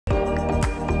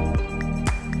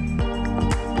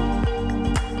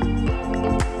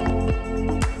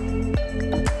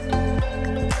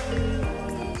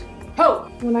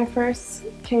When I first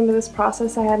came to this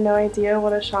process, I had no idea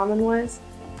what a shaman was.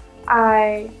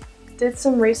 I did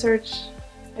some research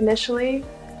initially,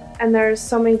 and there's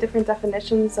so many different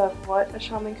definitions of what a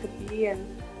shaman could be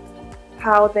and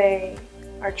how they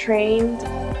are trained.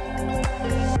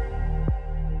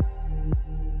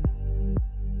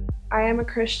 I am a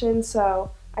Christian,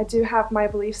 so I do have my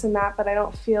beliefs in that, but I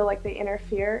don't feel like they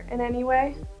interfere in any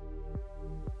way.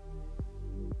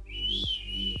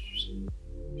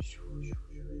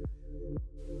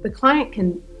 The client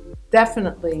can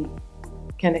definitely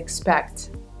expect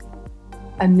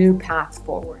a new path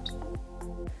forward.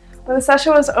 When the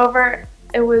session was over,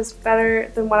 it was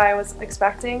better than what I was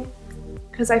expecting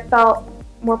because I felt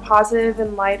more positive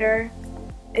and lighter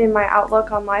in my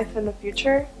outlook on life in the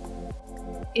future.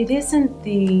 It isn't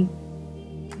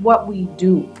what we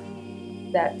do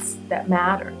that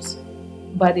matters,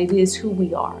 but it is who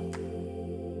we are.